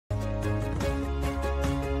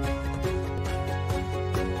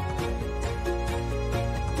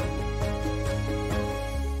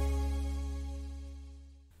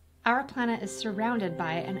Our planet is surrounded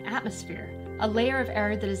by an atmosphere, a layer of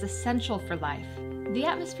air that is essential for life. The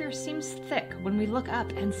atmosphere seems thick when we look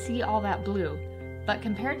up and see all that blue, but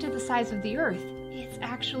compared to the size of the Earth, it's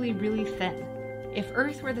actually really thin. If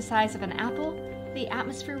Earth were the size of an apple, the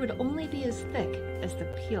atmosphere would only be as thick as the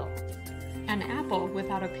peel. An apple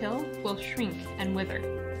without a peel will shrink and wither.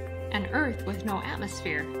 An Earth with no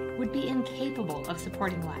atmosphere would be incapable of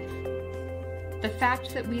supporting life. The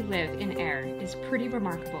fact that we live in air is pretty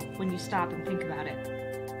remarkable when you stop and think about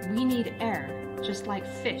it. We need air, just like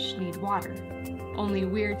fish need water, only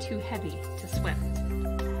we're too heavy to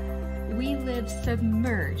swim. We live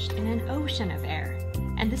submerged in an ocean of air,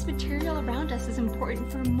 and this material around us is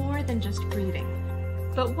important for more than just breathing.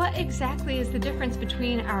 But what exactly is the difference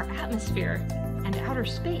between our atmosphere and outer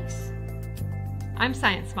space? I'm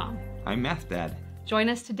Science Mom. I'm Math Dad. Join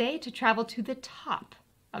us today to travel to the top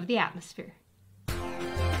of the atmosphere.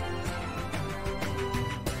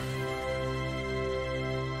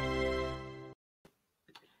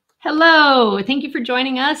 Hello, thank you for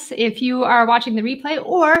joining us if you are watching the replay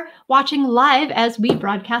or watching live as we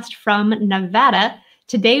broadcast from Nevada.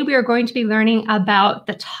 Today we are going to be learning about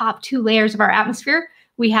the top 2 layers of our atmosphere.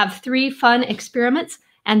 We have 3 fun experiments,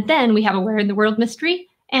 and then we have a Where in the World mystery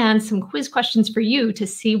and some quiz questions for you to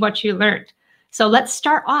see what you learned. So let's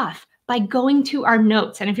start off by going to our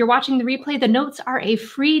notes. And if you're watching the replay, the notes are a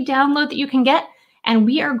free download that you can get, and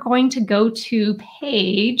we are going to go to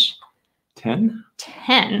page 10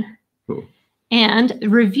 Cool. And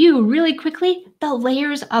review really quickly the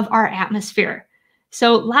layers of our atmosphere.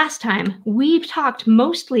 So last time we've talked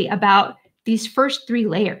mostly about these first 3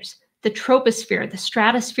 layers, the troposphere, the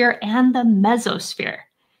stratosphere, and the mesosphere.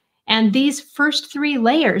 And these first 3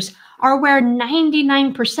 layers are where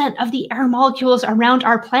 99% of the air molecules around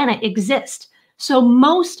our planet exist. So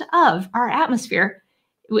most of our atmosphere,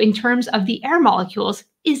 in terms of the air molecules,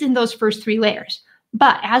 is in those first 3 layers.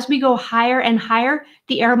 But as we go higher and higher,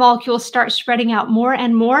 the air molecules start spreading out more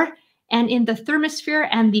and more. And in the thermosphere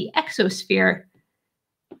and the exosphere,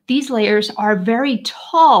 these layers are very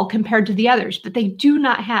tall compared to the others, but they do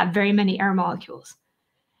not have very many air molecules.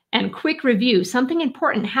 And quick review, something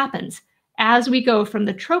important happens as we go from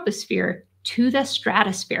the troposphere to the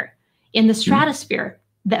stratosphere. In the stratosphere,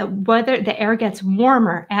 the air gets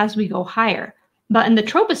warmer as we go higher. But in the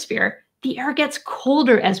troposphere, the air gets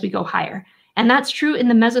colder as we go higher. And that's true in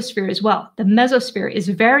the mesosphere as well. The mesosphere is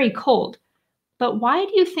very cold. But why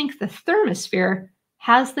do you think the thermosphere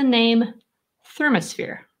has the name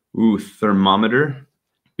thermosphere? Ooh, thermometer?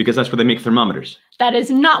 Because that's where they make thermometers. That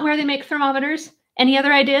is not where they make thermometers. Any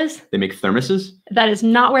other ideas? They make thermoses? That is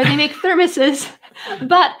not where they make thermoses.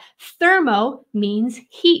 But thermo means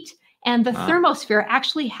heat. And the thermosphere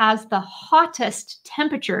actually has the hottest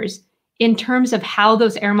temperatures in terms of how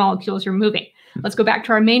those air molecules are moving. Let's go back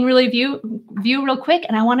to our main view real quick,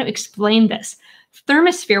 and I want to explain this.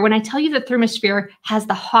 Thermosphere, when I tell you the thermosphere has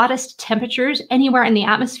the hottest temperatures anywhere in the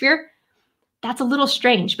atmosphere, that's a little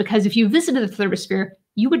strange because if you visited the thermosphere,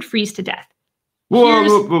 you would freeze to death.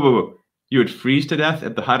 Whoa. You would freeze to death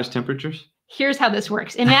at the hottest temperatures? Here's how this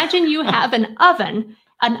works. Imagine you have an oven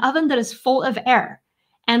that is full of air.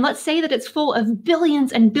 And let's say that it's full of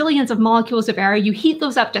billions and billions of molecules of air. You heat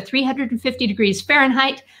those up to 350 degrees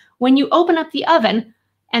Fahrenheit. When you open up the oven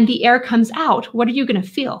and the air comes out, what are you going to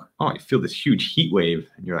feel? Oh, I feel this huge heat wave.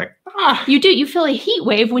 And you're like, You do. You feel a heat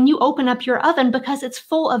wave when you open up your oven because it's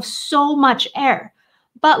full of so much air.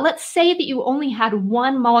 But let's say that you only had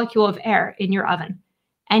 1 molecule of air in your oven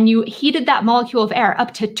and you heated that molecule of air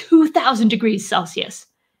up to 2,000 degrees Celsius.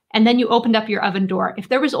 And then you opened up your oven door. If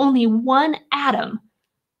there was only 1 atom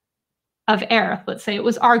of air, let's say it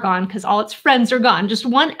was argon because all its friends are gone, just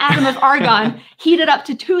 1 atom of argon heated up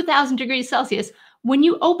to 2,000 degrees Celsius. When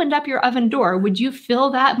you opened up your oven door, would you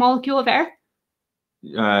feel that molecule of air?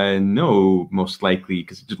 No, most likely,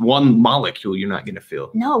 because just 1 molecule you're not going to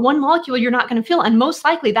feel. No, 1 molecule you're not going to feel, and most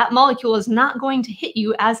likely that molecule is not going to hit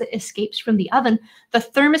you as it escapes from the oven. The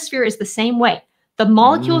thermosphere is the same way. The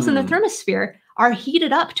molecules in the thermosphere are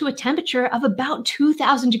heated up to a temperature of about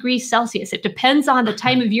 2,000 degrees Celsius. It depends on the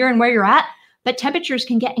time of year and where you're at, but temperatures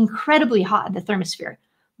can get incredibly hot in the thermosphere.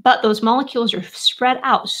 But those molecules are spread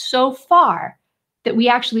out so far that we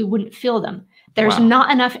actually wouldn't feel them. There's not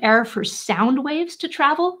enough air for sound waves to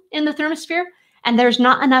travel in the thermosphere, and there's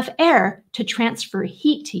not enough air to transfer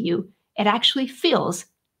heat to you. It actually feels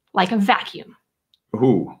like a vacuum.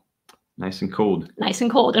 Ooh. Nice and cold. Nice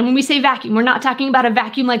and cold. And when we say vacuum, we're not talking about a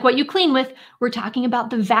vacuum like what you clean with. We're talking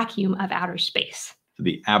about the vacuum of outer space. So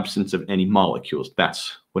the absence of any molecules.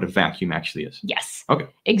 That's what a vacuum actually is. Yes. Okay.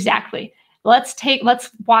 Exactly. Let's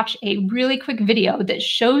watch a really quick video that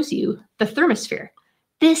shows you the thermosphere.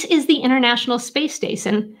 This is the International Space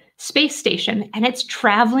Station, and it's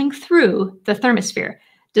traveling through the thermosphere.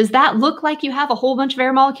 Does that look like you have a whole bunch of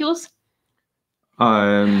air molecules?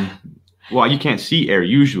 Well, you can't see air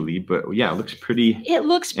usually, but yeah, it looks pretty It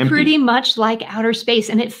looks empty. pretty much like outer space,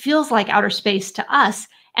 and it feels like outer space to us.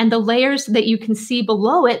 And the layers that you can see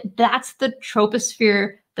below it, that's the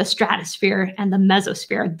troposphere, the stratosphere, and the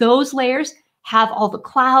mesosphere. Those layers have all the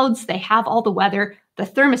clouds, they have all the weather. The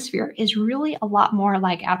thermosphere is really a lot more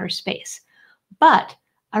like outer space. But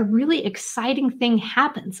a really exciting thing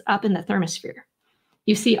happens up in the thermosphere.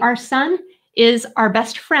 You see, our sun is our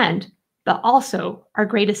best friend, but also our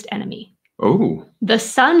greatest enemy. Oh. The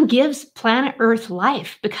sun gives planet Earth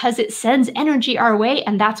life because it sends energy our way,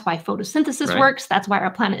 and that's why photosynthesis works. That's why our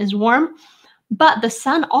planet is warm. But the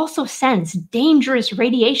sun also sends dangerous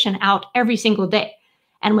radiation out every single day.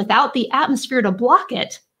 And without the atmosphere to block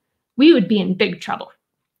it, we would be in big trouble.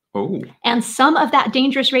 Oh. And some of that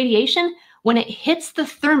dangerous radiation, when it hits the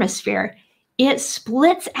thermosphere, it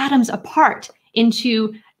splits atoms apart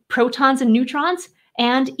into protons and neutrons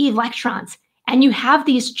and electrons. And you have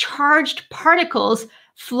these charged particles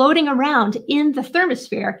floating around in the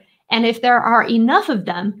thermosphere. And if there are enough of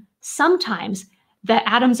them, sometimes the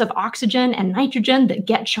atoms of oxygen and nitrogen that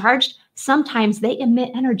get charged, sometimes they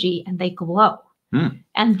emit energy and they glow.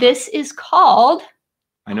 And this is called...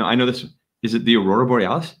 I know this. Is it the Aurora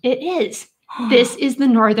Borealis? It is. This is the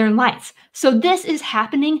Northern Lights. So this is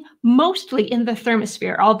happening mostly in the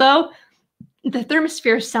thermosphere, although the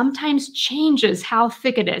thermosphere sometimes changes how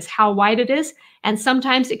thick it is, how wide it is, and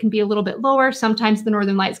sometimes it can be a little bit lower. Sometimes the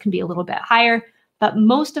Northern Lights can be a little bit higher, but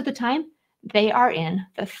most of the time they are in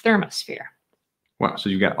the thermosphere. Wow, so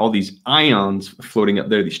you've got all these ions floating up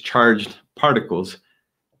there, these charged particles.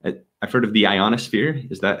 I've heard of the ionosphere.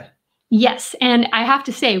 Is that? Yes, and I have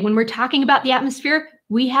to say, when we're talking about the atmosphere,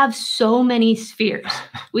 we have so many spheres.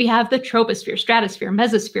 We have the troposphere, stratosphere,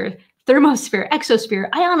 mesosphere, thermosphere, exosphere,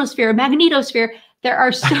 ionosphere, magnetosphere. There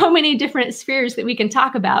are so many different spheres that we can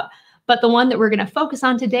talk about, but the one that we're going to focus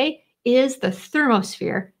on today is the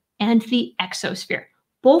thermosphere and the exosphere,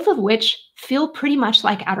 both of which feel pretty much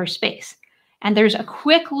like outer space. And there's a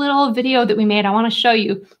quick little video that we made I want to show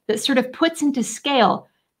you that sort of puts into scale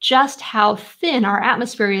just how thin our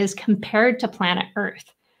atmosphere is compared to planet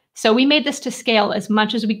Earth. So we made this to scale as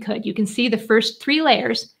much as we could. You can see the first 3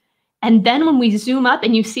 layers. And then when we zoom up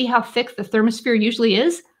and you see how thick the thermosphere usually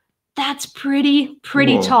is, that's pretty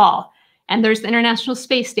tall. And there's the International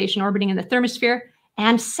Space Station orbiting in the thermosphere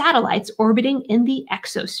and satellites orbiting in the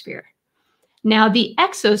exosphere. Now, the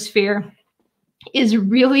exosphere is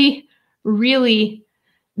really, really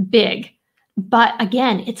big. But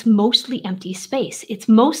again, it's mostly empty space. It's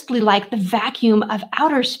mostly like the vacuum of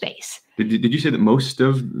outer space. Did you say that most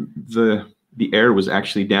of the air was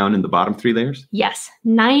actually down in the bottom 3 layers? Yes,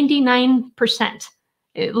 99%.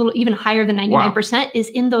 A little even higher than 99% Wow. is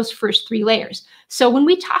in those first 3 layers. So when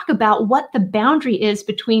we talk about what the boundary is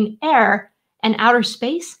between air and outer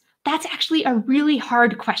space, that's actually a really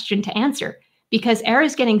hard question to answer because air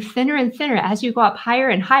is getting thinner and thinner as you go up higher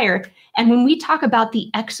and higher. And when we talk about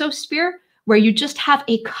the exosphere, where you just have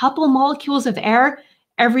a couple molecules of air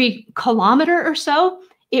every kilometer or so,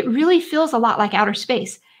 it really feels a lot like outer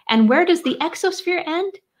space. And where does the exosphere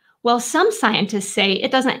end? Well, some scientists say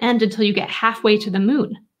it doesn't end until you get halfway to the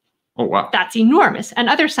moon. Oh, wow. That's enormous. And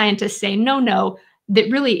other scientists say, no, that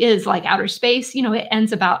really is like outer space. You know, it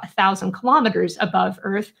ends about 1,000 kilometers above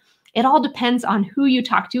Earth. It all depends on who you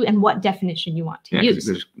talk to and what definition you want to use.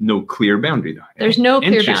 There's no clear boundary, though. There's no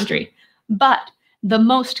clear boundary. But the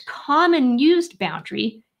most common used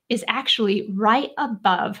boundary is actually right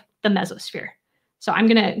above the mesosphere. So I'm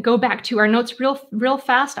going to go back to our notes real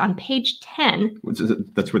fast on page 10.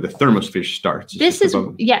 That's where the thermosphere starts. This is,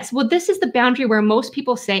 yes, well, this is the boundary where most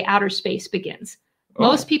people say outer space begins. Oh.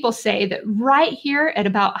 Most people say that right here at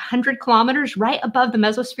about 100 kilometers, right above the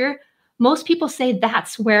mesosphere, most people say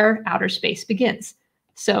that's where outer space begins.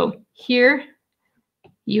 So here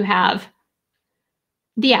you have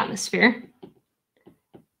the atmosphere.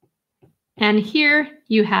 And here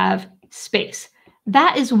you have space.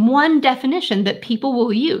 That is one definition that people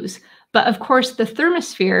will use. But of course, the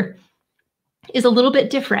thermosphere is a little bit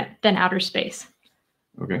different than outer space.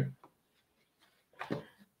 Okay.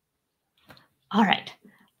 All right.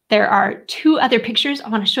 There are 2 other pictures I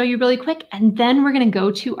want to show you really quick, and then we're going to go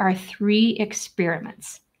to our 3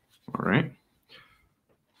 experiments. All right.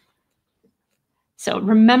 So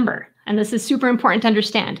remember, and this is super important to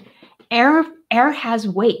understand, air has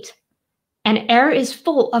weight. And air is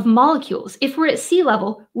full of molecules. If we're at sea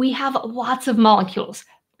level, we have lots of molecules.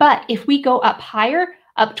 But if we go up higher,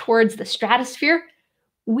 up towards the stratosphere,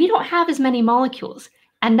 we don't have as many molecules.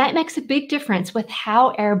 And that makes a big difference with how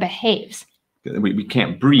air behaves. We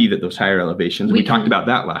can't breathe at those higher elevations. We talked about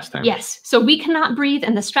that last time. Yes. So we cannot breathe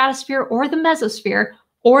in the stratosphere or the mesosphere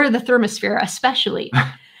or the thermosphere especially.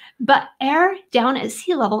 But air down at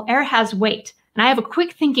sea level, air has weight. And I have a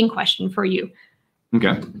quick thinking question for you.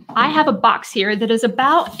 Okay. I have a box here that is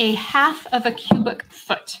about a half of a cubic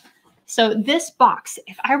foot. So this box,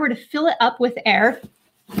 if I were to fill it up with air,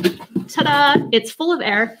 ta-da, it's full of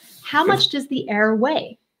air. How much does the air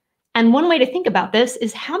weigh? And one way to think about this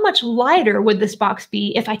is how much lighter would this box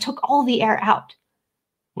be if I took all the air out?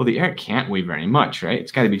 Well, the air can't weigh very much, right?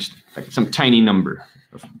 It's got to be just like some tiny number.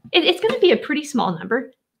 It's going to be a pretty small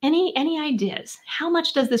number. Any ideas? How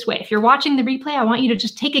much does this weigh? If you're watching the replay, I want you to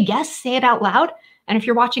just take a guess, say it out loud. And if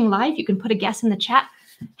you're watching live, you can put a guess in the chat.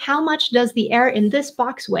 How much does the air in this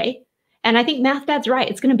box weigh? And I think Math Dad's right.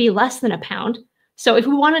 It's going to be less than a pound. So if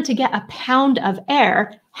we wanted to get a pound of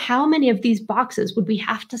air, how many of these boxes would we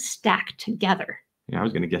have to stack together? Yeah, I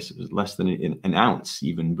was going to guess it was less than an ounce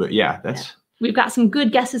even, but yeah, that's... Yeah. We've got some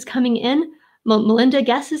good guesses coming in. Melinda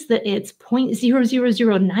guesses that it's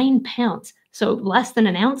 0.0009 pounds, so less than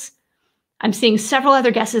an ounce. I'm seeing several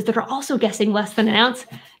other guesses that are also guessing less than an ounce.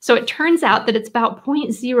 So it turns out that it's about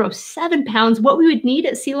 0.07 pounds. What we would need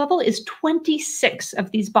at sea level is 26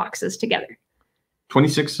 of these boxes together.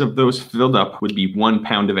 26 of those filled up would be 1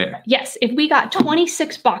 pound of air. Yes, if we got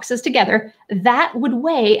 26 boxes together, that would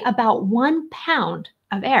weigh about 1 pound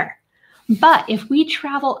of air. But if we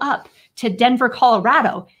travel up to Denver,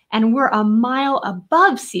 Colorado, and we're a mile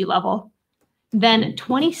above sea level, then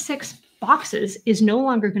 26 boxes is no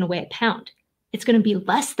longer going to weigh a pound. It's going to be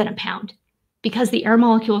less than a pound because the air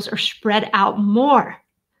molecules are spread out more.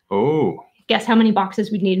 Oh. Guess how many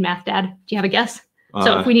boxes we'd need, Math Dad? Do you have a guess?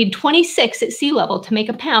 So if we need 26 at sea level to make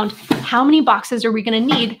a pound, how many boxes are we going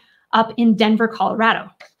to need up in Denver, Colorado?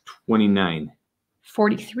 29.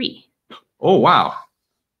 43. Oh, wow.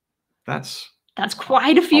 That's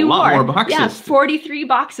quite a few more boxes. Yeah, 43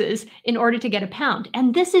 boxes in order to get a pound.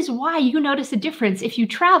 And this is why you notice a difference if you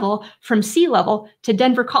travel from sea level to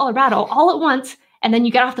Denver, Colorado all at once, and then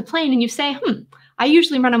you get off the plane and you say, I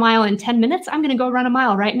usually run a mile in 10 minutes. I'm going to go run a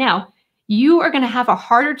mile right now. You are going to have a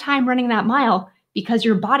harder time running that mile because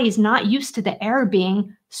your body's not used to the air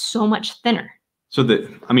being so much thinner. So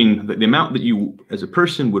the amount that you as a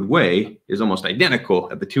person would weigh is almost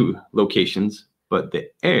identical at the two locations, but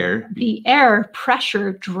the air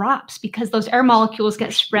pressure drops because those air molecules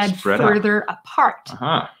get spread further apart.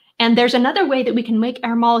 And there's another way that we can make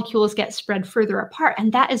air molecules get spread further apart,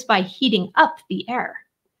 and that is by heating up the air.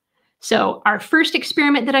 So our first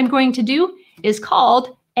experiment that I'm going to do is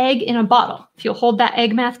called egg in a bottle. If you'll hold that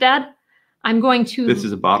egg, Math Dad, I'm going to... This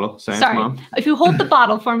is a bottle, science mom. If you hold the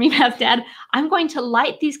bottle for me, Math Dad, I'm going to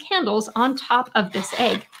light these candles on top of this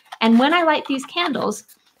egg. And when I light these candles,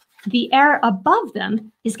 the air above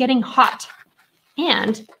them is getting hot.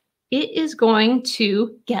 And it is going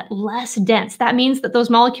to get less dense. That means that those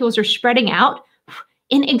molecules are spreading out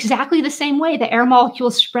in exactly the same way the air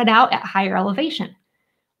molecules spread out at higher elevation.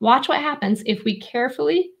 Watch what happens if we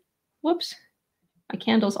carefully... Whoops. My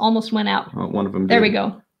candles almost went out. Oh, one of them did. There we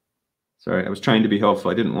go. Sorry, I was trying to be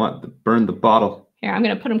helpful. I didn't want to burn the bottle. Here, I'm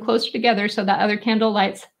going to put them closer together so that other candle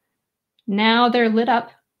lights. Now they're lit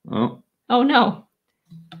up. Oh. Oh, no.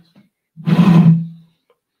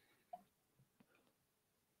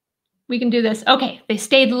 We can do this. Okay, they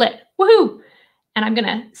stayed lit. Woohoo! And I'm going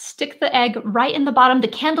to stick the egg right in the bottom. The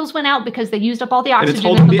candles went out because they used up all the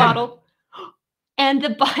oxygen in the bottle. And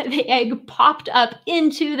the egg popped up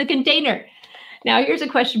into the container. Now, here's a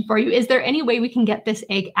question for you. Is there any way we can get this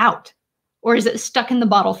egg out? Or is it stuck in the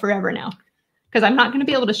bottle forever now? Because I'm not going to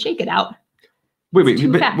be able to shake it out.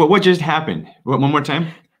 Wait, but what just happened? One more time.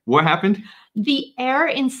 What happened? The air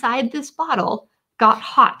inside this bottle got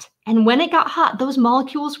hot. And when it got hot, those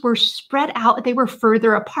molecules were spread out. They were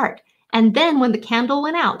further apart. And then when the candle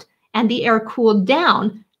went out and the air cooled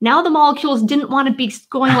down, now the molecules didn't want to be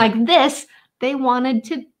going like this. They wanted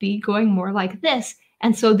to be going more like this.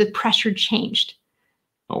 And so the pressure changed.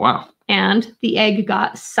 Oh, wow. And the egg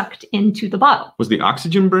got sucked into the bottle. Was the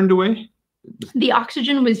oxygen burned away? The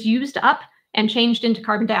oxygen was used up and changed into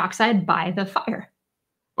carbon dioxide by the fire.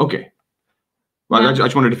 Okay. Well, I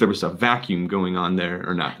just wondered if there was a vacuum going on there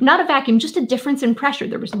or not. Not a vacuum, just a difference in pressure.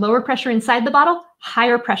 There was lower pressure inside the bottle,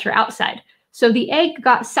 higher pressure outside. So the egg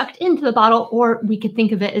got sucked into the bottle, or we could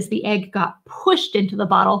think of it as the egg got pushed into the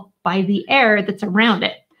bottle by the air that's around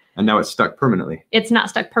it. And now it's stuck permanently. It's not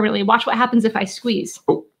stuck permanently. Watch what happens if I squeeze.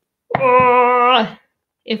 Oh.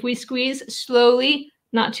 If we squeeze slowly,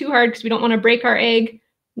 not too hard because we don't want to break our egg,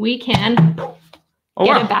 we can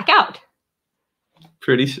get it back out.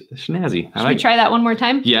 pretty snazzy. Should we try that one more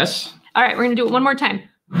time? Yes. All right, we're going to do it one more time.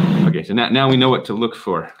 Okay, so now we know what to look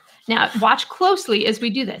for. Now, watch closely as we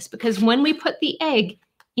do this, because when we put the egg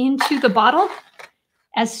into the bottle,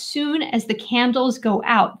 as soon as the candles go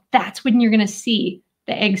out, that's when you're going to see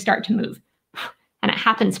the egg start to move. And it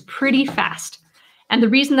happens pretty fast. And the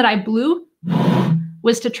reason that I blew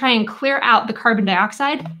was to try and clear out the carbon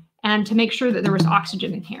dioxide and to make sure that there was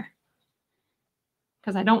oxygen in here,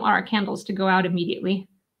 because I don't want our candles to go out immediately.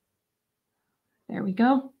 There we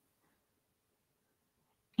go.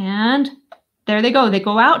 And there they go. They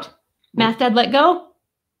go out. Math Dad, let go.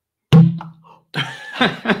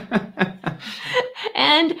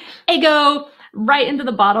 And I go right into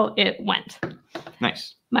the bottle. It went.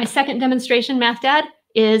 Nice. My second demonstration, Math Dad,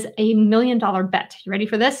 is a $1 million bet. You ready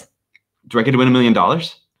for this? Do I get to win $1 million?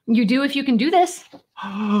 You do if you can do this.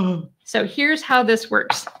 So here's how this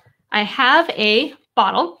works. I have a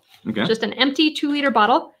bottle, just an empty 2-liter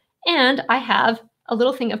bottle, and I have a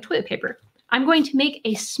little thing of toilet paper. I'm going to make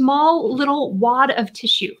a small little wad of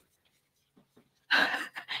tissue.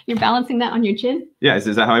 You're balancing that on your chin? Yeah, is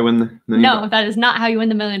that how I win the $1 million? No, that is not how you win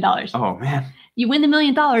the $1 million. Oh, man. You win the $1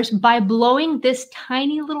 million by blowing this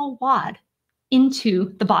tiny little wad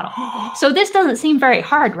into the bottle. So this doesn't seem very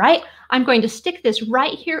hard, right? I'm going to stick this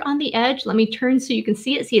right here on the edge. Let me turn so you can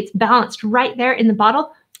see it. See, it's balanced right there in the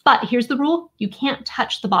bottle. But here's the rule. You can't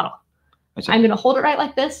touch the bottle. I'm going to hold it right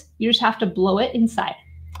like this. You just have to blow it inside.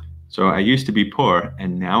 So I used to be poor,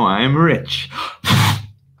 and now I'm rich.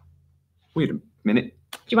 Wait a minute.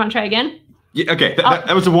 Do you want to try again? Yeah, okay,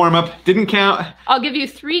 that was a warm-up. Didn't count. I'll give you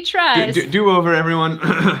 3 tries. Do over, everyone.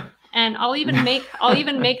 And I'll even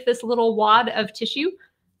make this little wad of tissue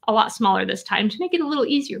a lot smaller this time to make it a little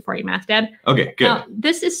easier for you, Math Dad. Okay, good. Now,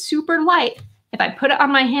 this is super light. If I put it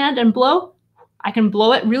on my hand and blow, I can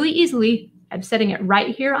blow it really easily. I'm setting it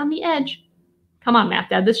right here on the edge. Come on, Math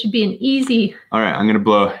Dad. This should be an easy. All right, I'm going to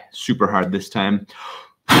blow super hard this time.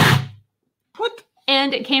 What?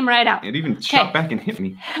 And it came right out. It even shot back and hit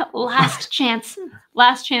me. Last chance.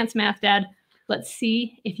 Last chance, Math Dad. Let's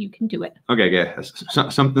see if you can do it. Okay.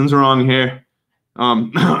 Something's wrong here.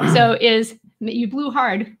 So you blew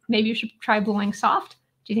hard. Maybe you should try blowing soft.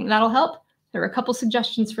 Do you think that'll help? There are a couple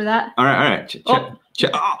suggestions for that. All right. You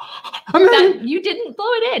didn't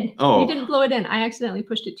blow it in. Oh. You didn't blow it in. I accidentally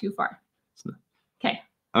pushed it too far.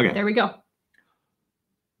 Okay. There we go.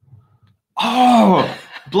 Oh,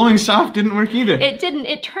 blowing soft didn't work either. It didn't.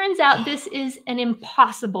 It turns out this is an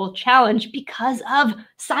impossible challenge because of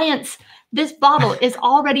science. This bottle is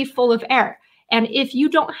already full of air. And if you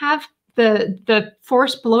don't have the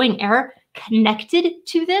force blowing air connected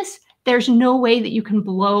to this, there's no way that you can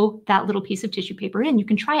blow that little piece of tissue paper in. You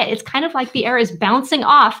can try it. It's kind of like the air is bouncing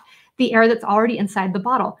off the air that's already inside the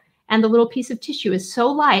bottle. And the little piece of tissue is so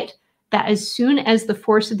light that as soon as the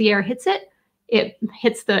force of the air hits it, it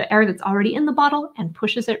hits the air that's already in the bottle and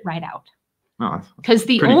pushes it right out. Because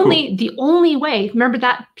the only way, remember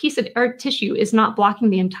that piece of air tissue is not blocking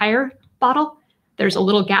the entire bottle. There's a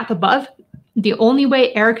little gap above. The only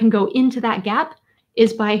way air can go into that gap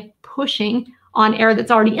is by pushing on air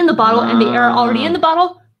that's already in the bottle, and the air already in the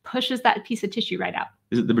bottle pushes that piece of tissue right out.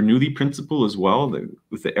 Is it the Bernoulli principle as well,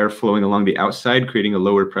 with the air flowing along the outside, creating a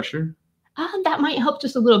lower pressure? That might help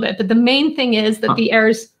just a little bit, but the main thing is that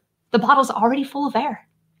the bottle's already full of air.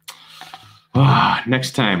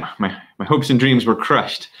 Next time, my hopes and dreams were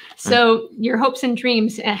crushed. So your hopes and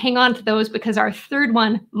dreams, hang on to those, because our third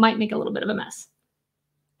one might make a little bit of a mess.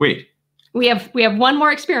 Wait. We have one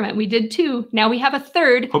more experiment. We did 2. Now we have a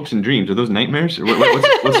third. Hopes and dreams, are those nightmares? Or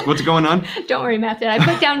what's going on? Don't worry, Matt.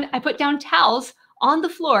 I put down towels on the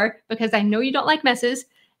floor because I know you don't like messes,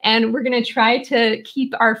 and we're going to try to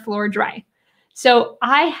keep our floor dry. So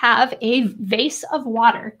I have a vase of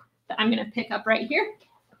water that I'm going to pick up right here.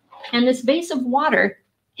 And this vase of water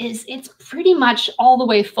it's pretty much all the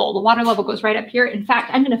way full. The water level goes right up here. In fact,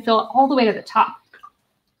 I'm going to fill it all the way to the top.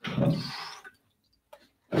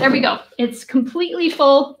 There we go. It's completely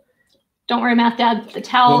full. Don't worry, Math Dad. The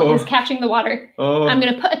towel is catching the water. I'm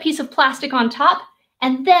going to put a piece of plastic on top,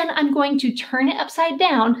 and then I'm going to turn it upside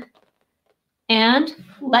down and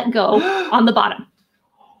let go on the bottom.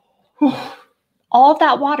 All of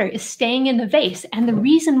that water is staying in the vase, and the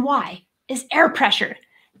reason why is air pressure.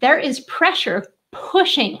 There is pressure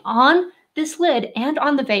pushing on this lid and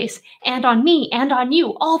on the vase and on me and on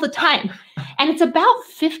you all the time. And it's about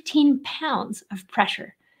 15 pounds of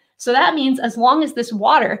pressure. So that means as long as this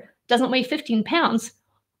water doesn't weigh 15 pounds,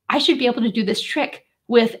 I should be able to do this trick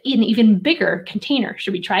with an even bigger container.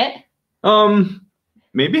 Should we try it?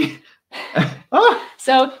 Maybe.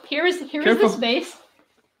 So here's this vase.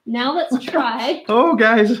 Now let's try. Oh,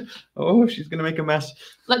 guys. Oh, she's going to make a mess.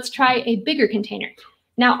 Let's try a bigger container.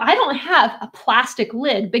 Now, I don't have a plastic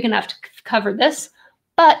lid big enough to cover this,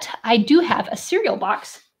 but I do have a cereal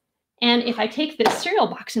box. And if I take this cereal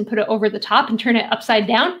box and put it over the top and turn it upside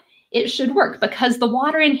down, it should work because the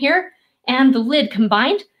water in here and the lid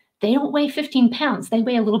combined, they don't weigh 15 pounds. They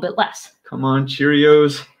weigh a little bit less. Come on,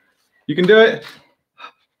 Cheerios. You can do it.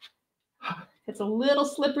 It's a little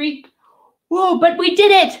slippery. Whoa, but we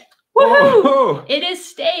did it. Woohoo! Whoa. It is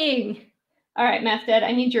staying. All right, Math Dad,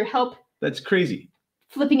 I need your help. That's crazy.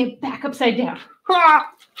 Flipping it back upside down.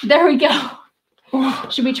 There we go.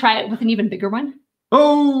 Should we try it with an even bigger one?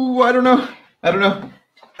 Oh, I don't know.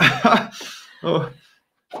 Oh.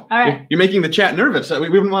 All right. You're making the chat nervous. We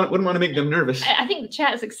wouldn't want to make them nervous. I think the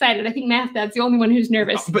chat is excited. I think Math Dad's the only one who's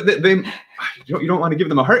nervous. But you don't want to give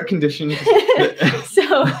them a heart condition.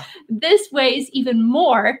 So this weighs even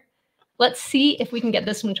more. Let's see if we can get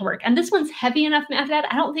this one to work. And this one's heavy enough, Math Dad.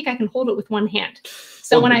 I don't think I can hold it with one hand.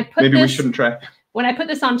 So when I put maybe we shouldn't try. When I put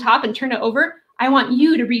this on top and turn it over, I want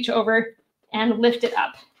you to reach over and lift it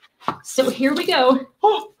up. So here we go.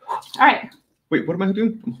 Oh, all right. Wait, what am I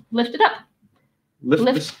doing? Lift it up. Lift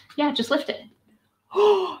this? Yeah, just lift it.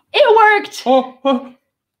 Oh, it worked.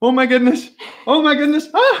 Oh my goodness. Oh my goodness.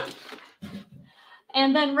 Ah!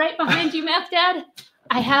 And then right behind you, Math Dad,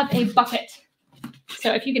 I have a bucket.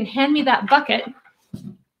 So if you can hand me that bucket,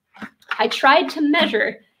 I tried to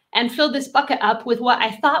measure and fill this bucket up with what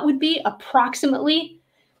I thought would be approximately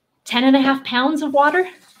 10.5 pounds of water.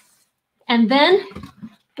 And then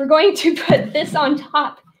we're going to put this on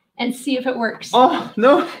top and see if it works. Oh,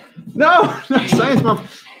 no, science mom.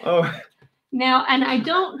 Oh. Now, and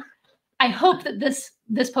I hope that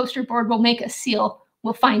this poster board will make a seal.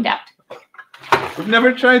 We'll find out. We've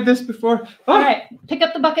never tried this before. Oh. All right, pick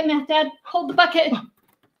up the bucket, Math Dad. Hold the bucket.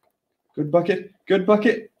 Good bucket, good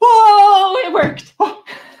bucket. Whoa, it worked.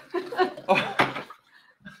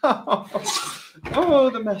 Oh,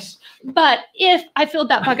 the mess. But if I filled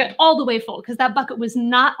that bucket all the way full, because that bucket was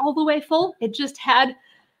not all the way full, it just had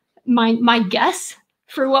my guess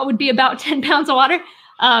for what would be about 10 pounds of water.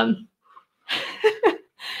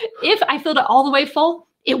 If I filled it all the way full,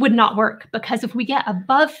 it would not work, because if we get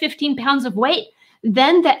above 15 pounds of weight,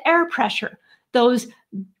 then the air pressure, those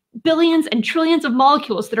billions and trillions of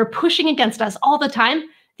molecules that are pushing against us all the time,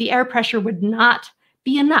 the air pressure would not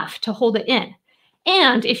be enough to hold it in.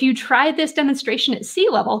 And if you try this demonstration at sea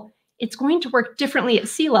level, it's going to work differently at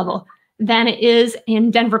sea level than it is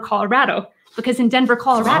in Denver, Colorado, because in Denver,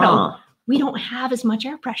 Colorado, we don't have as much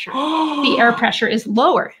air pressure. The air pressure is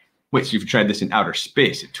lower. Wait, so you've tried this in outer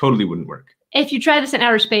space, it totally wouldn't work. If you try this in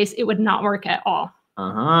outer space, it would not work at all.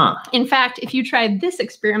 In fact, if you tried this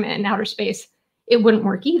experiment in outer space, it wouldn't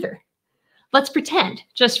work either. Let's pretend,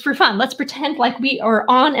 just for fun, let's pretend like we are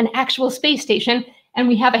on an actual space station and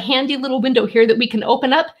we have a handy little window here that we can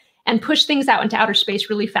open up and push things out into outer space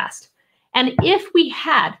really fast. And if we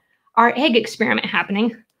had our egg experiment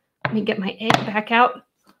happening, let me get my egg back out.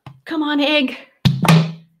 Come on, egg.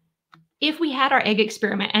 If we had our egg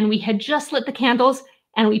experiment and we had just lit the candles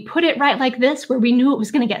and we put it right like this, where we knew it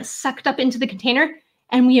was going to get sucked up into the container,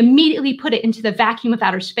 and we immediately put it into the vacuum of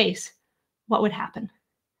outer space, what would happen?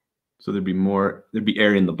 So there'd be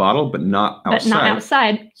air in the bottle, but not outside. But not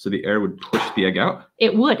outside. So the air would push the egg out?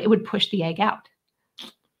 It would push the egg out.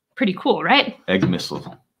 Pretty cool, right? Egg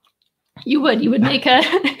missile. You would make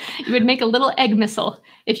a little egg missile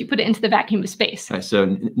if you put it into the vacuum of space. Right,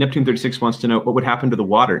 so Neptune 36 wants to know what would happen to the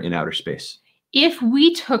water in outer space. If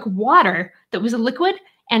we took water that was a liquid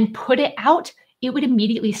and put it out, it would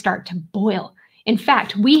immediately start to boil. In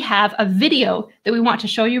fact, we have a video that we want to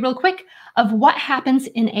show you real quick of what happens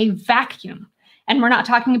in a vacuum. And we're not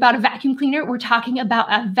talking about a vacuum cleaner, we're talking about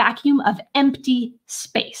a vacuum of empty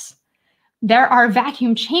space. There are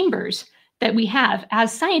vacuum chambers that we have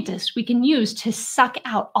as scientists we can use to suck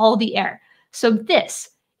out all the air. So this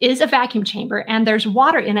is a vacuum chamber and there's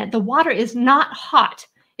water in it. The water is not hot.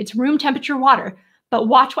 It's room temperature water, but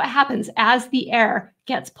watch what happens as the air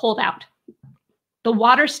gets pulled out. The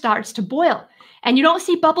water starts to boil and you don't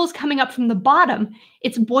see bubbles coming up from the bottom.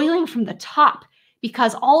 It's boiling from the top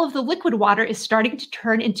because all of the liquid water is starting to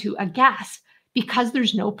turn into a gas because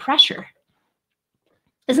there's no pressure.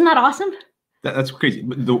 Isn't that awesome? That's crazy.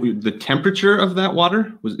 The temperature of that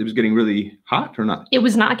water, was getting really hot or not? It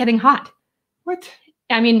was not getting hot. What?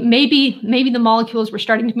 I mean, maybe the molecules were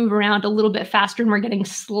starting to move around a little bit faster and we're getting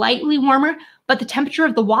slightly warmer, but the temperature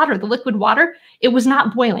of the water, the liquid water, it was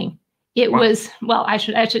not boiling. It was, well, I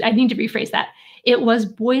need to rephrase that. It was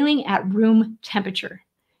boiling at room temperature.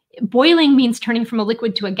 Boiling means turning from a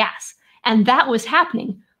liquid to a gas. And that was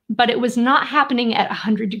happening but it was not happening at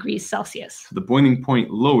 100 degrees Celsius. The boiling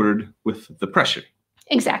point lowered with the pressure.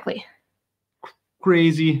 Exactly.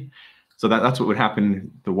 Crazy. So that's what would happen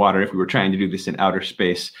to the water if we were trying to do this in outer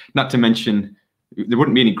space. Not to mention, there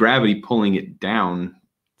wouldn't be any gravity pulling it down.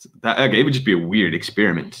 Okay, it would just be a weird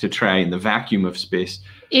experiment to try in the vacuum of space.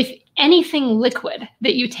 If anything liquid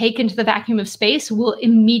that you take into the vacuum of space will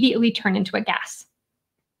immediately turn into a gas.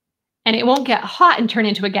 And it won't get hot and turn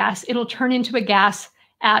into a gas. It'll turn into a gas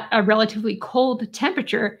at a relatively cold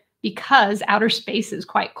temperature because outer space is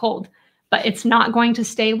quite cold. But it's not going to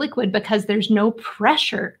stay liquid because there's no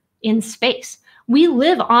pressure in space. We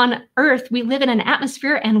live on Earth, we live in an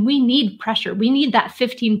atmosphere, and we need pressure. We need that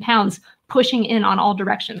 15 pounds pushing in on all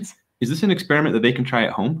directions. Is this an experiment that they can try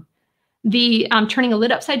at home? The turning a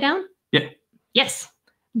lid upside down? Yeah. Yes.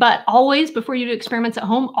 But always, before you do experiments at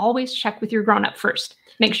home, always check with your grown-up first.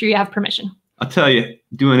 Make sure you have permission. I'll tell you,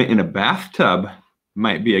 doing it in a bathtub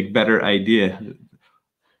might be a better idea.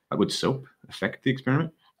 Would soap affect the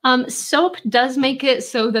experiment? Soap does make it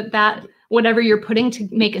so that whatever you're putting to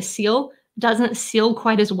make a seal doesn't seal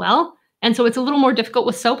quite as well. And so it's a little more difficult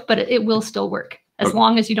with soap, but it will still work as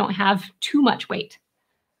long as you don't have too much weight.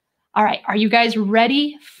 All right, are you guys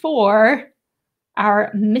ready for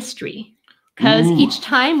our mystery? Because each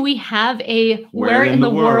time we have a where in the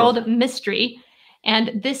world mystery,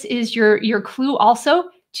 and this is your clue also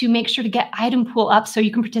to make sure to get item pool up so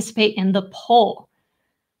you can participate in the poll.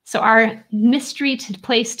 So our mystery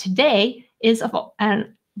place today is a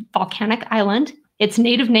volcanic island. Its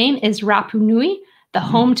native name is Rapa Nui, the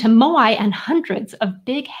home to moai and hundreds of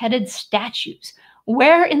big-headed statues.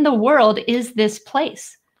 Where in the world is this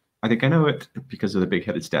place? I think I know it because of the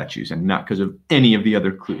big-headed statues and not because of any of the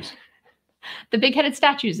other clues. The big-headed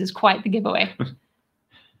statues is quite the giveaway. Do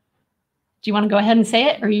you want to go ahead and say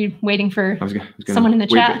it, or are you waiting for someone in the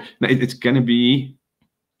chat? No, it's going to be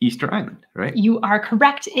Easter Island, right? You are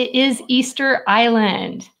correct. It is Easter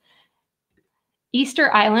Island.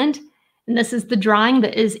 Easter Island, and this is the drawing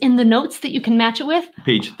that is in the notes that you can match it with.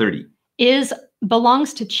 Page 30.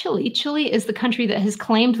 Belongs to Chile. Chile is the country that has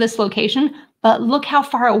claimed this location, but look how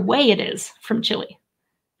far away it is from Chile.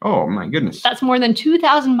 Oh my goodness. That's more than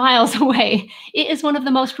 2,000 miles away. It is one of the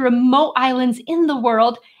most remote islands in the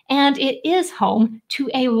world, and it is home to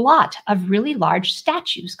a lot of really large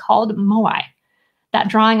statues called moai. That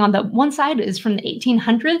drawing on the one side is from the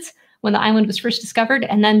 1800s when the island was first discovered,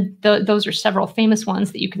 and then those are several famous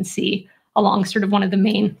ones that you can see along sort of one of the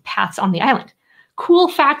main paths on the island. Cool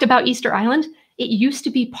fact about Easter Island, it used to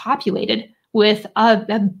be populated with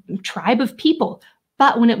a tribe of people.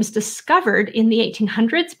 But when it was discovered in the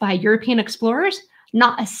 1800s by European explorers,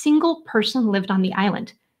 not a single person lived on the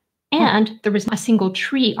island. And there was not a single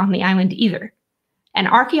tree on the island either. And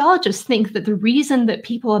archaeologists think that the reason that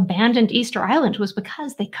people abandoned Easter Island was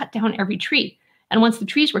because they cut down every tree. And once the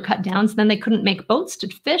trees were cut down, then they couldn't make boats to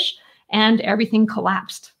fish, and everything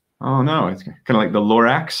collapsed. Oh no, it's kind of like the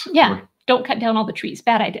Lorax. Yeah, don't cut down all the trees.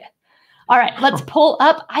 Bad idea. All right, let's pull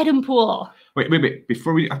up item pool. Wait.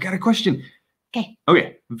 Before I've got a question.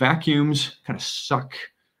 Okay, vacuums kind of suck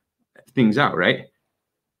things out, right?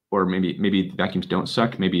 Or maybe the vacuums don't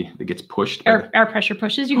suck. Maybe it gets pushed. Air pressure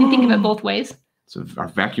pushes. You can think of it both ways. So our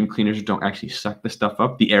vacuum cleaners don't actually suck the stuff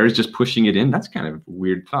up. The air is just pushing it in. That's kind of a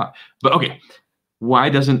weird thought. But okay, why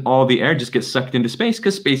doesn't all the air just get sucked into space?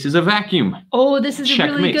 Because space is a vacuum. Oh, this is a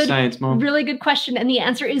really good science, Mom. Really good question. And the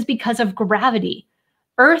answer is because of gravity.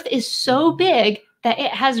 Earth is so big that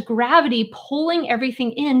it has gravity pulling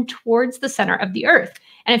everything in towards the center of the Earth.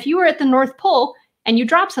 And if you were at the North Pole and you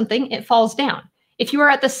drop something, it falls down. If you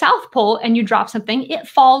are at the South Pole and you drop something, it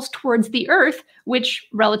falls towards the Earth, which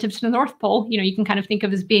relative to the North Pole, you can kind of think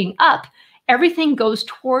of as being up. Everything goes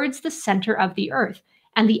towards the center of the Earth.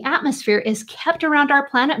 And the atmosphere is kept around our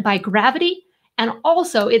planet by gravity, and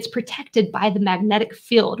also it's protected by the magnetic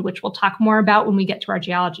field, which we'll talk more about when we get to our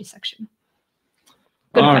geology section.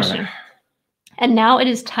 Good question. Right. And now it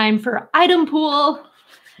is time for item pool.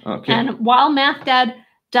 Okay. And while Math Dad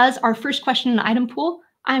does our first question in item pool,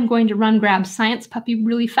 I'm going to run grab Science Puppy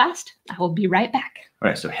really fast. I will be right back. All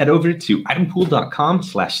right, so head over to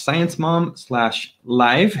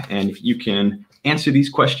itempool.com/sciencemom/live, and you can answer these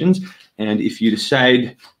questions. And if you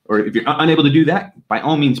decide, or if you're unable to do that, by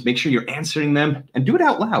all means, make sure you're answering them and do it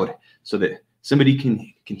out loud so that somebody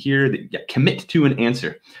can hear that. Commit to an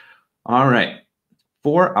answer. All right,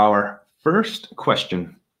 for our first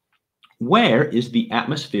question, where is the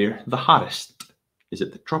atmosphere the hottest? Is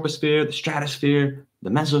it the troposphere, the stratosphere,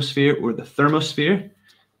 the mesosphere, or the thermosphere?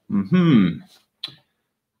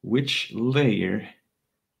 Which layer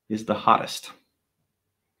is the hottest?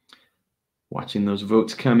 Watching those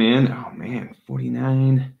votes come in. Oh man,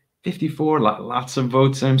 49 54, lots of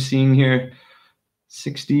votes I'm seeing here.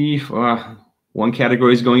 60, one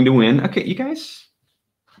category is going to win. Okay, you guys,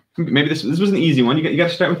 maybe this was an easy one. You got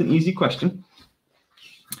to start with an easy question.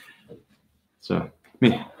 So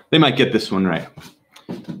they might get this one right,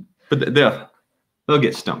 but they'll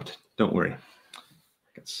get stumped. Don't worry.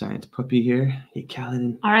 Got Science Puppy here. Hey,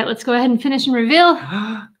 Kaladin. All right, let's go ahead and finish and reveal.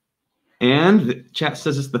 And the chat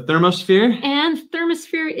says it's the thermosphere. And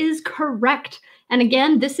thermosphere is correct. And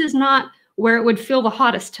again, this is not where it would feel the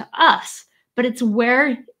hottest to us, but it's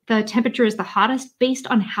where the temperature is the hottest based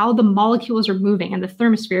on how the molecules are moving. And the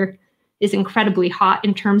thermosphere is incredibly hot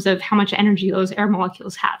in terms of how much energy those air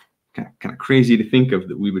molecules have. Kind of crazy to think of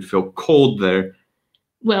that we would feel cold there.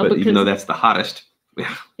 Well, but even though that's the hottest.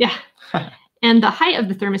 Yeah. And the height of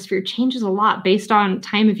the thermosphere changes a lot based on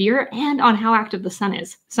time of year and on how active the sun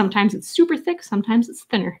is. Sometimes it's super thick, sometimes it's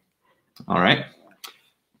thinner. All right.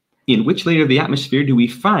 In which layer of the atmosphere do we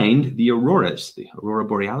find the auroras, the aurora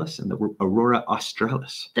borealis and the aurora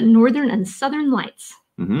australis? The northern and southern lights.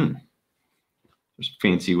 Mm-hmm. There's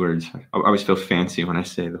fancy words. I always feel fancy when I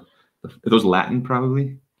say them. Are those Latin,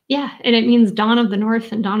 probably? Yeah, and it means dawn of the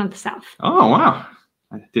north and dawn of the south. Oh, wow.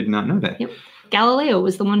 I did not know that. Yep. Galileo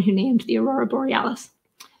was the one who named the aurora borealis.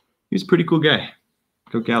 He was a pretty cool guy.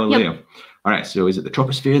 Go Galileo. Yep. All right, so is it the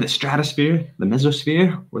troposphere, the stratosphere, the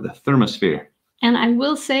mesosphere, or the thermosphere? And I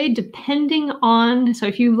will say, depending on, so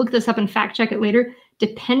if you look this up and fact check it later,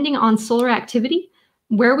 depending on solar activity,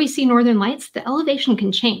 where we see northern lights, the elevation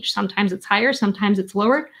can change. Sometimes it's higher, sometimes it's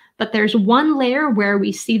lower, but there's one layer where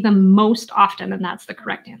we see them most often, and that's the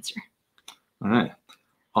correct answer. All right.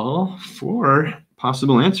 All 4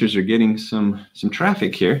 possible answers are getting some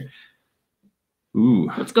traffic here. Ooh.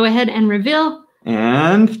 Let's go ahead and reveal.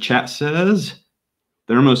 And chat says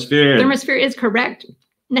thermosphere. Thermosphere is correct.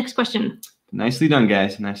 Next question. Nicely done,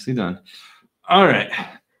 guys. Nicely done. All right.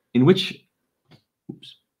 In which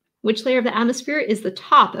layer of the atmosphere is the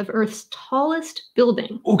top of Earth's tallest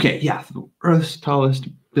building? Okay, yeah. Earth's tallest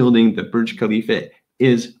building, the Burj Khalifa,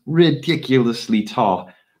 is ridiculously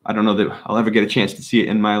tall. I don't know that I'll ever get a chance to see it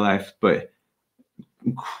in my life, but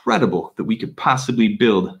incredible that we could possibly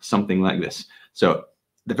build something like this. So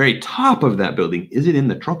the very top of that building, is it in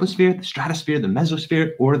the troposphere, the stratosphere, the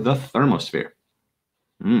mesosphere, or the thermosphere?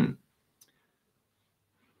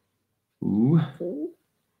 Ooh.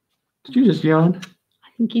 Did you just yawn? I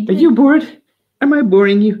think he did. Are you bored? Am I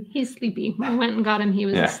boring you? He's sleepy. I went and got him. He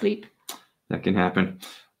was asleep. That can happen.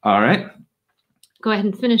 All right. Go ahead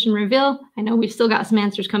and finish and reveal. I know we've still got some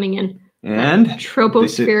answers coming in. And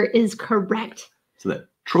troposphere is correct. So the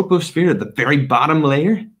troposphere, the very bottom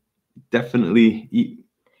layer, definitely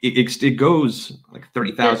it goes like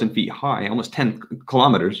 30,000 feet high, almost 10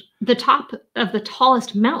 kilometers. The top of the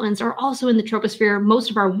tallest mountains are also in the troposphere.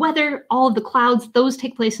 Most of our weather, all of the clouds, those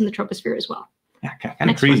take place in the troposphere as well. Yeah,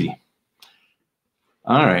 kind of crazy. One.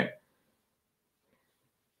 All right.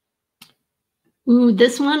 Ooh,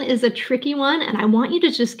 this one is a tricky one, and I want you to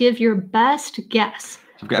just give your best guess.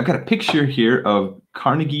 I've got a picture here of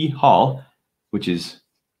Carnegie Hall, which is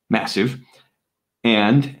massive.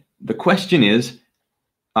 And the question is,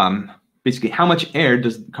 basically, how much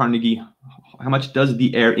does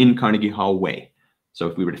the air in Carnegie Hall weigh? So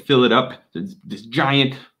if we were to fill it up, this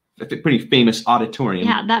giant, pretty famous auditorium.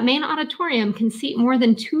 Yeah, that main auditorium can seat more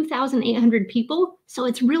than 2,800 people. So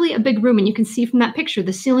it's really a big room. And you can see from that picture,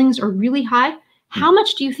 the ceilings are really high. How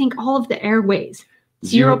much do you think all of the air weighs?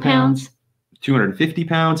 0 pounds, 250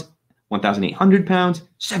 pounds, 1,800 pounds,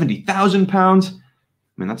 70,000 pounds. I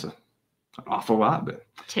mean, that's an awful lot, but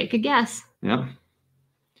take a guess. Yeah.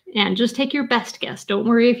 And just take your best guess. Don't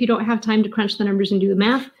worry if you don't have time to crunch the numbers and do the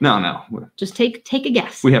math. No. Just take a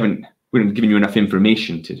guess. We haven't given you enough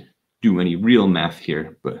information to do any real math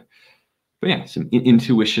here, but yeah, some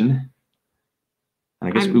intuition. And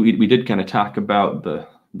I guess we did kind of talk about the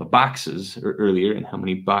boxes earlier and how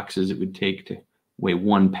many boxes it would take to weigh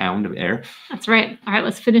 1 pound of air. That's right. All right,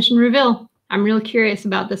 let's finish and reveal. I'm real curious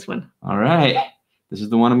about this one. All right. This is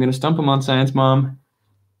the one I'm going to stump them on, Science Mom.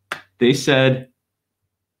 They said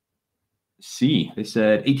C. They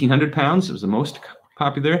said 1,800 pounds. It was the most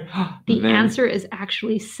popular. The answer is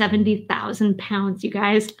actually 70,000 pounds, you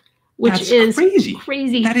guys, which is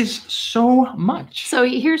crazy. That is so much. So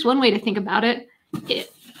here's one way to think about it.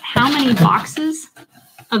 How many boxes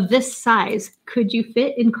of this size could you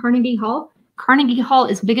fit in Carnegie Hall? Carnegie Hall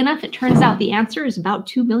is big enough. It turns out the answer is about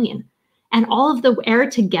 2 million. And all of the air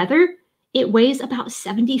together, it weighs about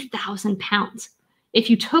 70,000 pounds. If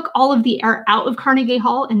you took all of the air out of Carnegie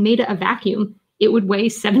Hall and made it a vacuum, it would weigh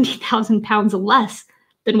 70,000 pounds less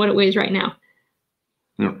than what it weighs right now.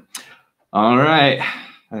 Yeah. All right.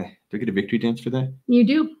 Do I get a victory dance for that? You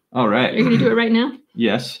do. All right. You're going to do it right now?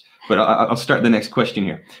 Yes, but I'll start the next question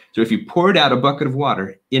here. So if you poured out a bucket of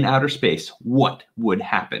water in outer space, what would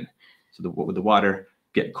happen? So would the water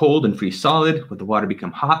get cold and freeze solid? Would the water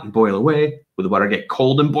become hot and boil away? Would the water get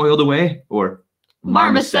cold and boiled away? Or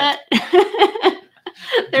marmoset?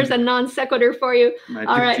 There's a non sequitur for you.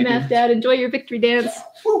 All right, Math Dad, enjoy your victory dance.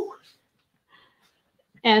 Woo.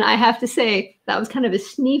 And I have to say, that was kind of a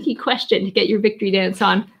sneaky question to get your victory dance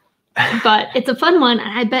on. But it's a fun one.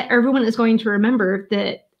 And I bet everyone is going to remember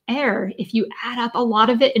that air, if you add up a lot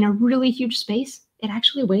of it in a really huge space, it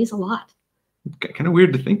actually weighs a lot. Kind of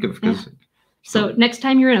weird to think of. Yeah. So next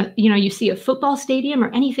time you're in a, you see a football stadium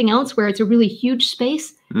or anything else where it's a really huge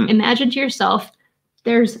space, imagine to yourself,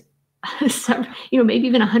 there's maybe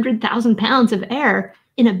even 100,000 pounds of air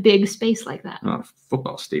in a big space like that. Oh,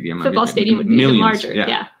 football stadium. Football stadium would be even larger.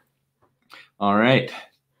 Yeah. All right.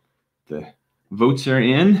 The votes are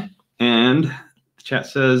in, and the chat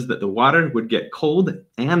says that the water would get cold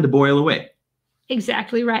and boil away.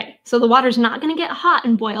 Exactly right. So the water's not going to get hot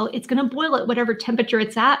and boil. It's going to boil at whatever temperature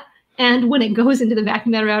it's at. And when it goes into the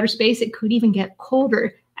vacuum of outer space, it could even get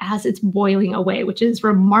colder as it's boiling away, which is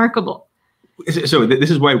remarkable. So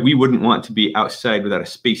this is why we wouldn't want to be outside without a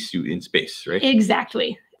spacesuit in space, right?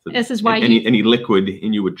 Exactly. So this is why any liquid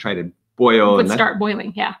in you would try to boil. Would start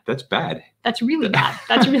boiling, yeah. That's bad. That's really bad.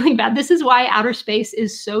 That's really bad. This is why outer space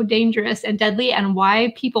is so dangerous and deadly, and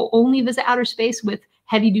why people only visit outer space with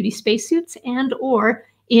heavy-duty spacesuits and or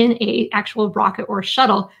in a actual rocket or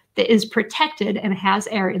shuttle that is protected and has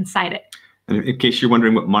air inside it. And in case you're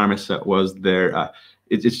wondering what marmoset was there,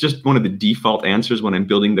 it's just one of the default answers when I'm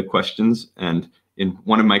building the questions. And in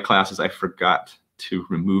one of my classes, I forgot to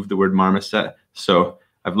remove the word marmoset. So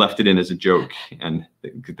I've left it in as a joke, and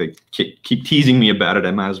they keep teasing me about it.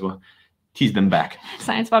 I might as well tease them back.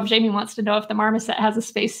 Science Bob Jamie wants to know if the marmoset has a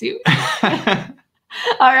spacesuit.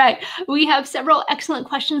 All right. We have several excellent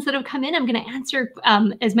questions that have come in. I'm going to answer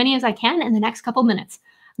as many as I can in the next couple minutes.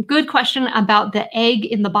 Good question about the egg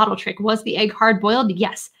in the bottle trick. Was the egg hard-boiled?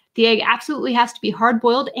 Yes. The egg absolutely has to be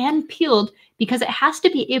hard-boiled and peeled because it has to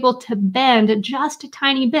be able to bend just a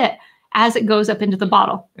tiny bit as it goes up into the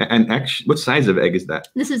bottle. And actually, what size of egg is that?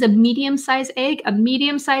 This is a medium-sized egg. A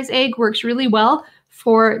medium-sized egg works really well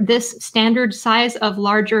for this standard size of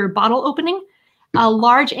larger bottle opening. A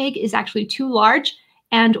large egg is actually too large,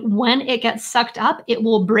 and when it gets sucked up, it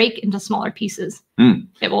will break into smaller pieces.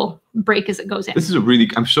 It will break as it goes in. This is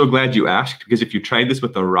I'm so glad you asked, because if you tried this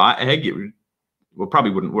with a raw egg, it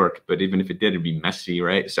probably wouldn't work, but even if it did, it'd be messy,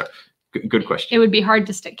 right? So good question. It would be hard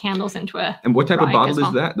to stick candles into a And what type of bottle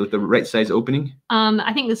is that with the right size opening?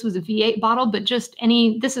 I think this was a V8 bottle, but just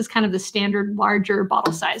this is kind of the standard larger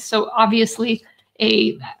bottle size. So obviously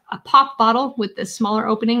a pop bottle with this smaller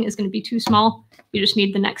opening is going to be too small. You just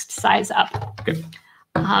need the next size up. Okay.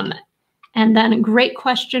 And then a great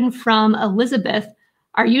question from Elizabeth.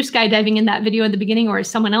 Are you skydiving in that video at the beginning, or is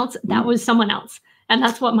someone else? That was someone else. And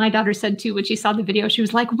that's what my daughter said too when she saw the video. She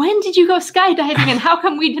was like, when did you go skydiving and how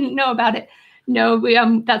come we didn't know about it? No,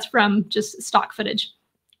 that's from just stock footage.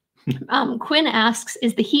 Quinn asks,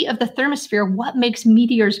 is the heat of the thermosphere what makes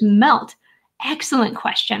meteors melt? Excellent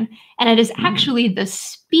question. And it is actually the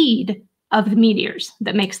speed of the meteors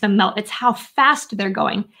that makes them melt. It's how fast they're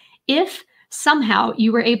going. If somehow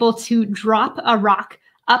you were able to drop a rock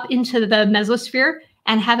up into the mesosphere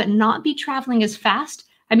and have it not be traveling as fast,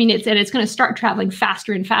 it's going to start traveling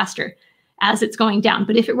faster and faster as it's going down.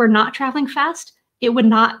 But if it were not traveling fast, it would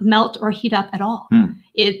not melt or heat up at all.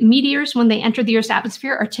 Meteors, when they enter the Earth's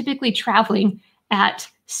atmosphere, are typically traveling at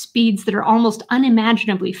speeds that are almost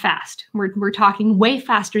unimaginably fast. We're talking way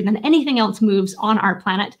faster than anything else moves on our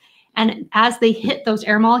planet. And as they hit those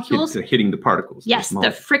air molecules, they're hitting the particles. Yes, the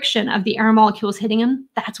friction of the air molecules hitting them,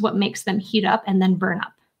 that's what makes them heat up and then burn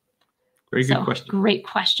up. Very good question. Great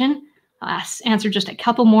question. I'll answer just a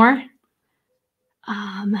couple more.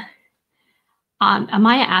 Amaya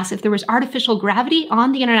asks, if there was artificial gravity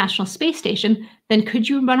on the International Space Station, then could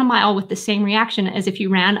you run a mile with the same reaction as if you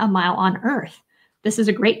ran a mile on Earth? This is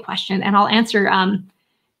a great question, and I'll answer.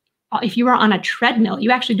 If you are on a treadmill,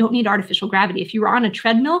 you actually don't need artificial gravity. If you are on a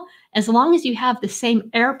treadmill, as long as you have the same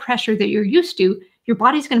air pressure that you're used to, your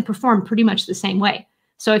body's going to perform pretty much the same way.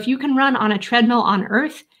 So if you can run on a treadmill on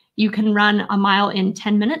Earth, you can run a mile in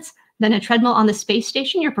 10 minutes. Then a treadmill on the space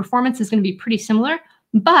station, your performance is going to be pretty similar.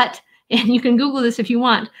 But, and you can Google this if you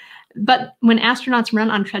want, but when astronauts run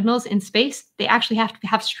on treadmills in space, they actually have to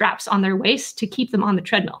have straps on their waist to keep them on the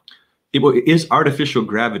treadmill. Is artificial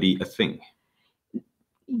gravity a thing?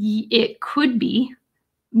 It could be.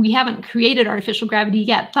 We haven't created artificial gravity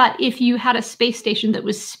yet, but if you had a space station that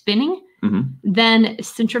was spinning, then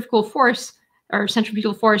centrifugal force or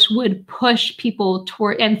centrifugal force would push people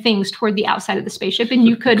toward and things toward the outside of the spaceship, and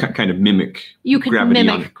you could kind of mimic. You could gravity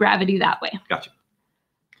mimic gravity that way. Gotcha.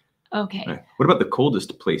 Okay. Right. What about the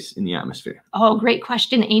coldest place in the atmosphere? Oh, great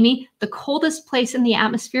question, Amy. The coldest place in the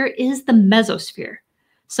atmosphere is the mesosphere.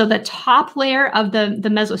 So the top layer of the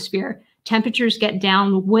mesosphere, temperatures get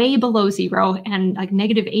down way below zero and like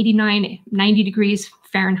negative 89, 90 degrees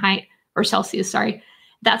Fahrenheit or Celsius, sorry.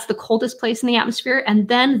 That's the coldest place in the atmosphere. And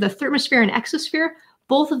then the thermosphere and exosphere,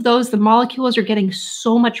 both of those, the molecules are getting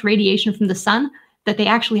so much radiation from the sun that they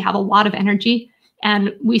actually have a lot of energy.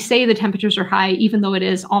 And we say the temperatures are high, even though it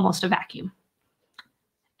is almost a vacuum.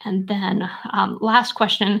 And then last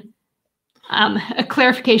question, a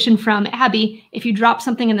clarification from Abby. If you drop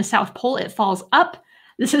something in the South Pole, it falls up.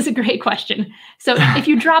 This is a great question. So if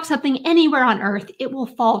you drop something anywhere on Earth, it will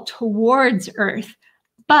fall towards Earth.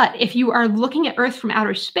 But if you are looking at Earth from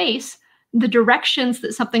outer space, the directions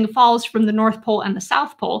that something falls from the North Pole and the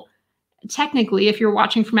South Pole, technically, if you're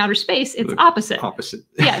watching from outer space, it's opposite. Opposite.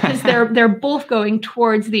 Yeah, because they're both going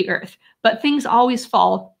towards the Earth, but things always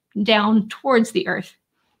fall down towards the Earth.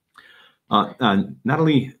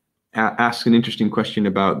 Natalie asked an interesting question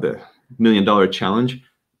about the $1 million challenge.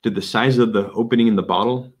 Did the size of the opening in the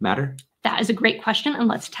bottle matter? That is a great question, and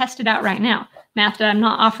let's test it out right now. Matt, I'm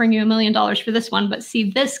not offering you $1 million for this one, but see,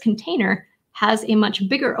 this container has a much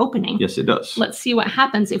bigger opening. Yes, it does. Let's see what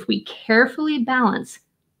happens if we carefully balance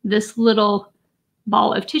this little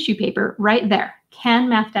ball of tissue paper right there. Can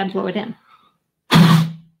Math Dad blow it in?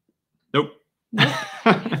 Nope.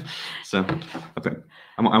 So, okay.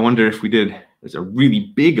 I wonder if we did, there's a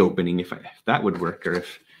really big opening, if that would work, or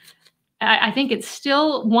if... I think it's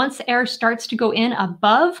still, once air starts to go in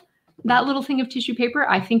above that little thing of tissue paper,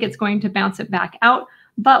 I think it's going to bounce it back out.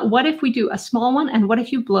 But what if we do a small one, and what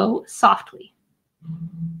if you blow softly?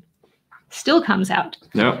 Still comes out.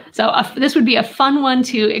 No. So this would be a fun one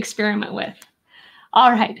to experiment with.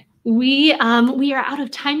 All right. We are out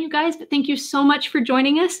of time, you guys, but thank you so much for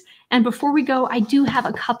joining us. And before we go, I do have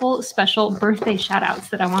a couple special birthday shout outs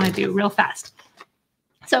that I want to do real fast.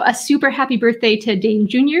 So a super happy birthday to Dane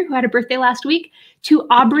Jr., who had a birthday last week, to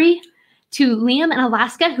Aubrey, to Liam in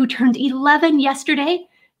Alaska, who turned 11 yesterday,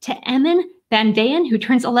 to Emin Bandayan, who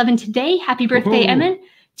turns 11 today. Happy birthday, Emin.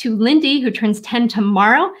 To Lindy, who turns 10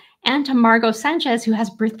 tomorrow, and to Margot Sanchez, who has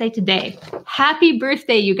birthday today. Happy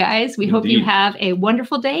birthday, you guys. We hope you have a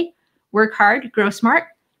wonderful day. Work hard, grow smart,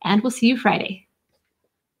 and we'll see you Friday.